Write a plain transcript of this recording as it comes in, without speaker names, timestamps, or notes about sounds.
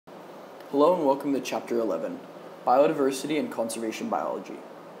Hello and welcome to Chapter 11, Biodiversity and Conservation Biology.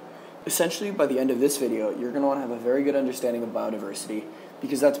 Essentially, by the end of this video, you're going to want to have a very good understanding of biodiversity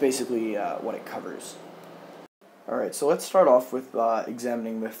because that's basically what it covers. Alright, so let's start off with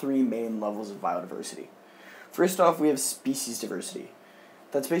examining the three main levels of biodiversity. First off, we have species diversity.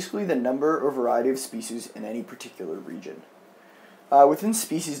 That's basically the number or variety of species in any particular region. Within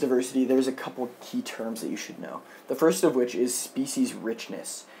species diversity, there's a couple key terms that you should know. The first of which is species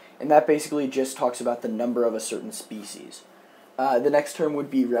richness, and that basically just talks about the number of a certain species. The next term would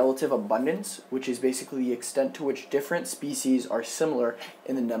be relative abundance, which is basically the extent to which different species are similar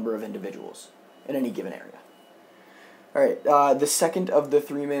in the number of individuals in any given area. Alright, the second of the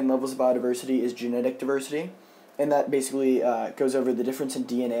three main levels of biodiversity is genetic diversity, and that basically goes over the difference in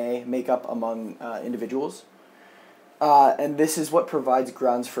DNA makeup among individuals. And this is what provides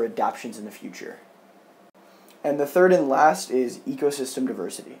grounds for adaptations in the future. And the third and last is ecosystem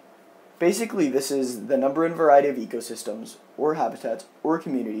diversity. Basically, this is the number and variety of ecosystems, or habitats, or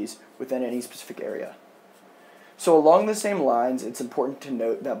communities within any specific area. So along the same lines, it's important to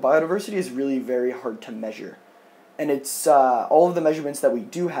note that biodiversity is really very hard to measure. And it's all of the measurements that we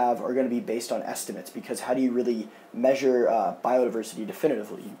do have are going to be based on estimates, because how do you really measure biodiversity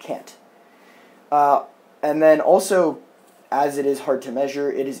definitively? You can't. And then also, as it is hard to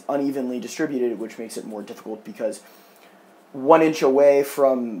measure, it is unevenly distributed, which makes it more difficult because 1 inch away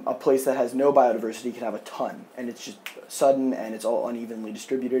from a place that has no biodiversity can have a ton, and it's just sudden and it's all unevenly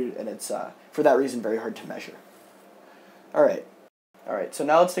distributed, and it's, for that reason, very hard to measure. Alright, so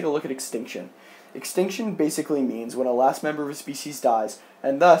now let's take a look at extinction. Extinction basically means when a last member of a species dies,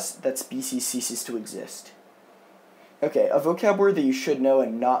 and thus that species ceases to exist. Okay, a vocab word that you should know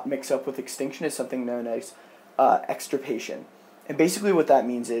and not mix up with extinction is something known as extirpation. And basically what that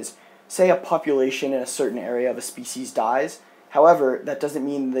means is, say a population in a certain area of a species dies, however, that doesn't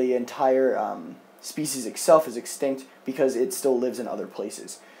mean the entire species itself is extinct because it still lives in other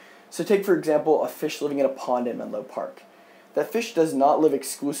places. So take, for example, a fish living in a pond in Menlo Park. That fish does not live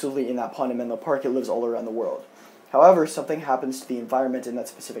exclusively in that pond in Menlo Park, it lives all around the world. However, something happens to the environment in that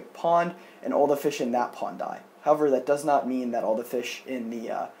specific pond, and all the fish in that pond die. However, that does not mean that all the fish in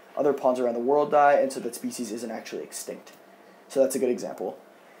the other ponds around the world die, and so that species isn't actually extinct. So that's a good example.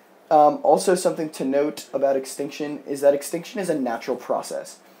 Also, something to note about extinction is that extinction is a natural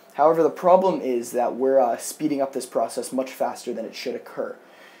process. However, the problem is that we're speeding up this process much faster than it should occur.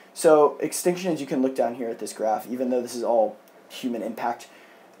 So extinction, as you can look down here at this graph, even though this is all human impact,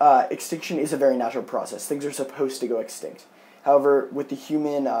 extinction is a very natural process. Things are supposed to go extinct. However, with the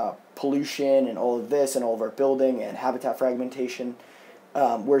human pollution and all of this and all of our building and habitat fragmentation,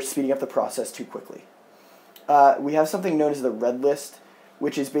 we're speeding up the process too quickly. We have something known as the red list,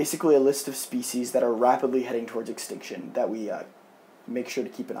 which is basically a list of species that are rapidly heading towards extinction that we make sure to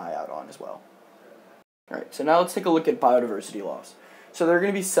keep an eye out on as well. Alright, so now let's take a look at biodiversity loss. So there are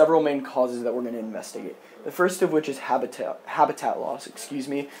going to be several main causes that we're going to investigate. The first of which is habitat loss,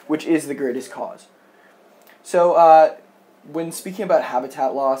 which is the greatest cause. So when speaking about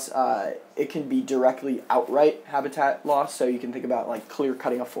habitat loss, it can be directly outright habitat loss, so you can think about like clear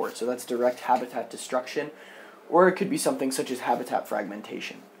cutting a forest, so that's direct habitat destruction, or it could be something such as habitat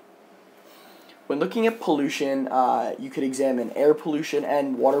fragmentation. When looking at pollution, you could examine air pollution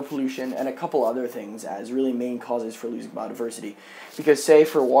and water pollution and a couple other things as really main causes for losing biodiversity. Because say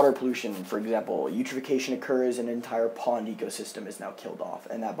for water pollution, for example, eutrophication occurs and an entire pond ecosystem is now killed off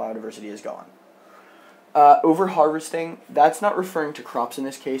and that biodiversity is gone. Overharvesting, that's not referring to crops in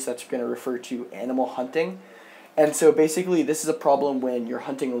this case, that's going to refer to animal hunting. And so basically this is a problem when you're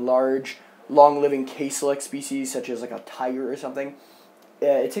hunting large, long-living case-select species such as like a tiger or something.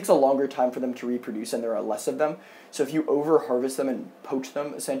 It takes a longer time for them to reproduce and there are less of them. So if you over-harvest them and poach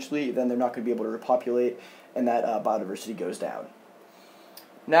them, essentially, then they're not going to be able to repopulate and that biodiversity goes down.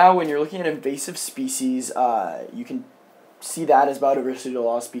 Now, when you're looking at invasive species, you can see that as biodiversity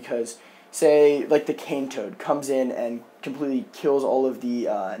loss because, say, like the cane toad comes in and completely kills all of the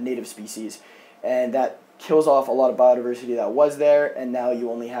native species, and that kills off a lot of biodiversity that was there, and now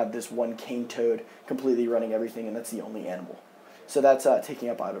you only have this one cane toad completely running everything, and that's the only animal. So that's taking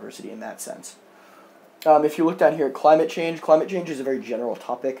up biodiversity in that sense. If you look down here at climate change is a very general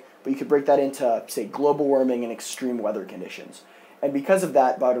topic, but you could break that into, say, global warming and extreme weather conditions. And because of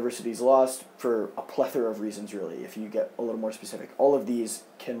that, biodiversity is lost for a plethora of reasons, really, if you get a little more specific. All of these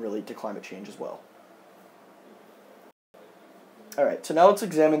can relate to climate change as well. Alright, so now let's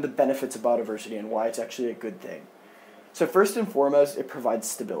examine the benefits of biodiversity and why it's actually a good thing. So first and foremost, it provides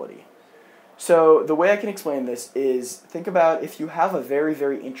stability. So the way I can explain this is, think about if you have a very,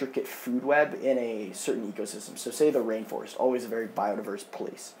 very intricate food web in a certain ecosystem. So say the rainforest, always a very biodiverse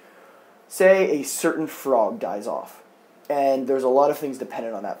place. say a certain frog dies off, and there's a lot of things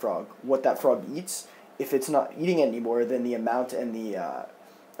dependent on that frog. What that frog eats, if it's not eating anymore, then the amount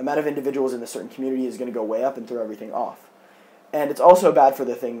of individuals in the certain community is going to go way up and throw everything off. And it's also bad for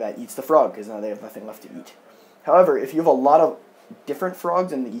the thing that eats the frog, because now they have nothing left to eat. However, if you have a lot of different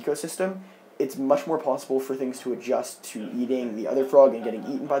frogs in the ecosystem, it's much more possible for things to adjust to eating the other frog and getting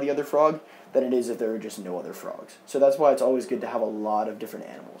eaten by the other frog than it is if there are just no other frogs. So that's why it's always good to have a lot of different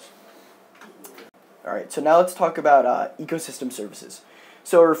animals. Alright, so now let's talk about ecosystem services.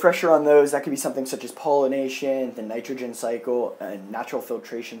 So a refresher on those, that could be something such as pollination, the nitrogen cycle, and natural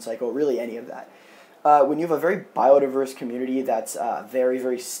filtration cycle, really any of that. When you have a very biodiverse community that's very,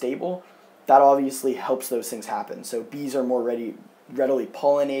 very stable, that obviously helps those things happen. So bees are more readily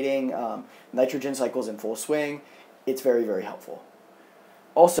pollinating, nitrogen cycle's in full swing. It's very, very helpful.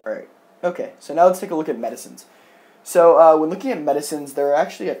 Also, alright, okay, so now let's take a look at medicines. So when looking at medicines, there are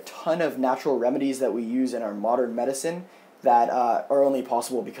actually a ton of natural remedies that we use in our modern medicine that are only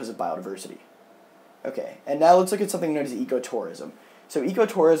possible because of biodiversity. Okay, and now let's look at something known as ecotourism. So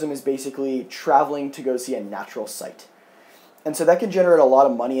ecotourism is basically traveling to go see a natural site. And so that can generate a lot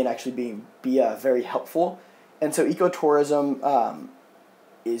of money and actually be very helpful. And so ecotourism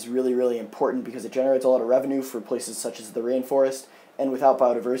is really, really important because it generates a lot of revenue for places such as the rainforest, and without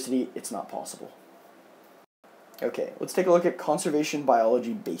biodiversity, it's not possible. Okay, let's take a look at conservation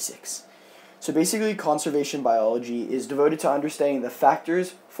biology basics. So basically, conservation biology is devoted to understanding the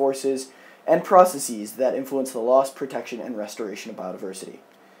factors, forces, and processes that influence the loss, protection, and restoration of biodiversity.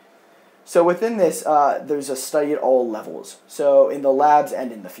 So within this, there's a study at all levels, so in the labs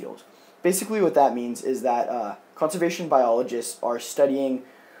and in the field. Basically what that means is that conservation biologists are studying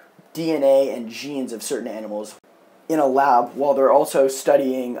DNA and genes of certain animals in a lab while they're also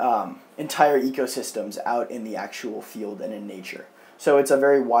studying entire ecosystems out in the actual field and in nature. So it's a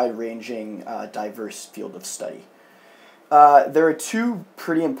very wide-ranging, diverse field of study. There are two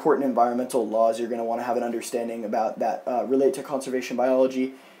pretty important environmental laws you're going to want to have an understanding about that relate to conservation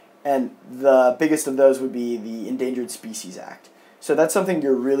biology, and the biggest of those would be the Endangered Species Act. So that's something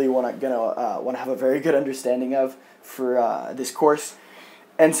you're really want to have a very good understanding of for this course.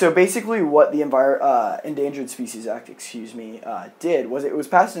 And so basically what the Endangered Species Act, did was it was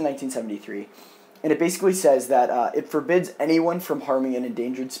passed in 1973, and it basically says that it forbids anyone from harming an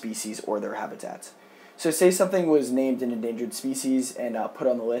endangered species or their habitats. So say something was named an endangered species and put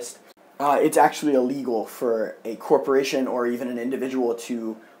on the list, it's actually illegal for a corporation or even an individual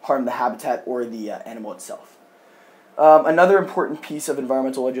to harm the habitat or the animal itself. Another important piece of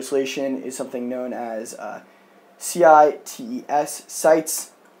environmental legislation is something known as CITES,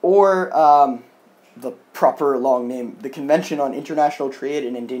 CITES, or the proper long name, the Convention on International Trade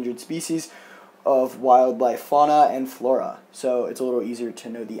in Endangered Species of Wildlife, Fauna, and Flora. So it's a little easier to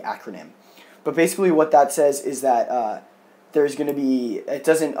know the acronym. But basically what that says is that there's going to be, it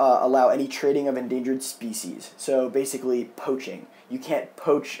doesn't allow any trading of endangered species. So basically poaching. You can't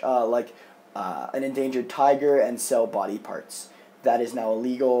poach an endangered tiger and sell body parts. That is now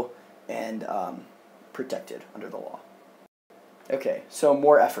illegal and protected under the law. Okay, so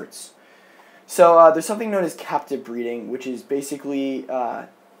more efforts. So there's something known as captive breeding, which is basically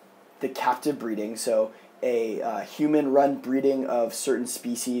the captive breeding, so a human-run breeding of certain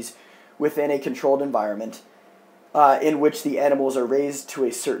species within a controlled environment in which the animals are raised to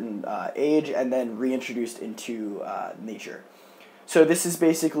a certain age and then reintroduced into nature. So this is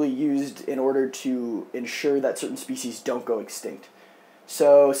basically used in order to ensure that certain species don't go extinct.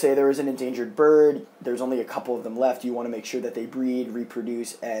 So say there is an endangered bird, there's only a couple of them left, you want to make sure that they breed,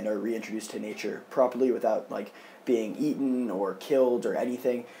 reproduce, and are reintroduced to nature properly without being eaten or killed or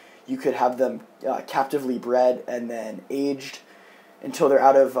anything. You could have them captively bred and then aged until they're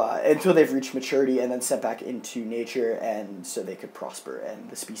until they've reached maturity and then sent back into nature, and so they could prosper and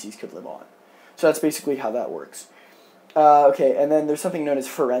the species could live on. So that's basically how that works. Okay, and then there's something known as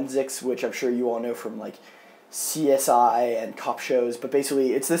forensics, which I'm sure you all know from CSI and cop shows, but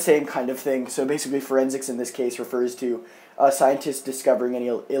basically it's the same kind of thing. So basically forensics in this case refers to scientists discovering any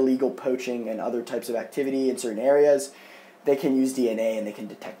illegal poaching and other types of activity in certain areas. They can use DNA and they can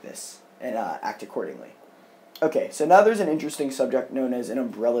detect this and act accordingly. Okay, so now there's an interesting subject known as an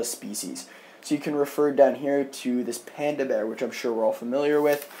umbrella species. So you can refer down here to this panda bear, which I'm sure we're all familiar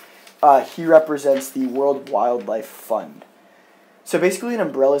with. He represents the World Wildlife Fund. So basically an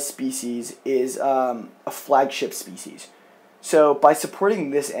umbrella species is a flagship species. So by supporting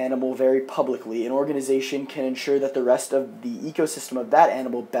this animal very publicly, an organization can ensure that the rest of the ecosystem of that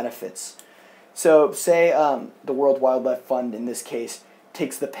animal benefits. So say the World Wildlife Fund, in this case,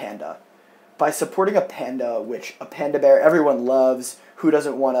 takes the panda. By supporting a panda, which a panda bear everyone loves, who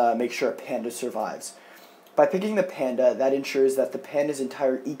doesn't want to make sure a panda survives? By picking the panda, that ensures that the panda's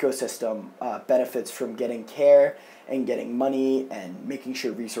entire ecosystem benefits from getting care and getting money and making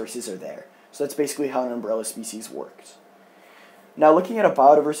sure resources are there. So that's basically how an umbrella species works. Now, looking at a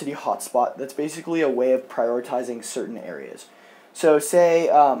biodiversity hotspot, that's basically a way of prioritizing certain areas. So say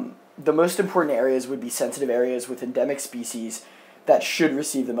the most important areas would be sensitive areas with endemic species that should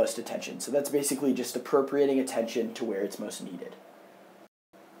receive the most attention. So that's basically just appropriating attention to where it's most needed.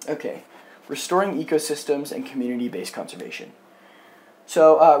 Okay, restoring ecosystems and community-based conservation.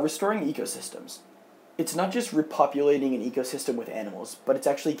 So restoring ecosystems. It's not just repopulating an ecosystem with animals, but it's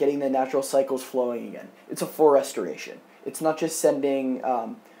actually getting the natural cycles flowing again. It's a full restoration. It's not just sending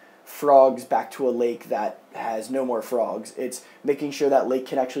frogs back to a lake that has no more frogs. It's making sure that lake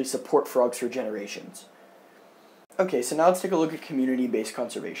can actually support frogs for generations. Okay, so now let's take a look at community-based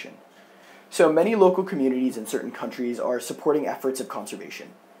conservation. So many local communities in certain countries are supporting efforts of conservation.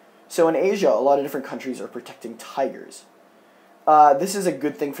 So in Asia, a lot of different countries are protecting tigers. This is a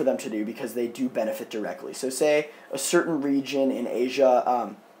good thing for them to do because they do benefit directly. So say a certain region in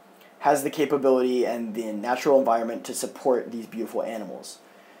Asia has the capability and the natural environment to support these beautiful animals.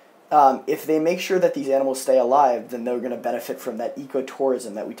 If they make sure that these animals stay alive, then they're going to benefit from that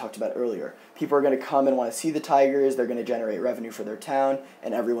ecotourism that we talked about earlier. People are going to come and want to see the tigers, they're going to generate revenue for their town,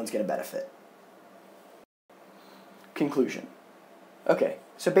 and everyone's going to benefit. Conclusion. Okay,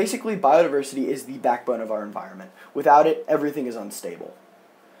 so basically biodiversity is the backbone of our environment. Without it, everything is unstable.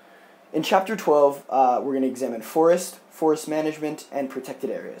 In Chapter 12, we're going to examine forest management, and protected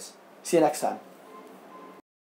areas. See you next time.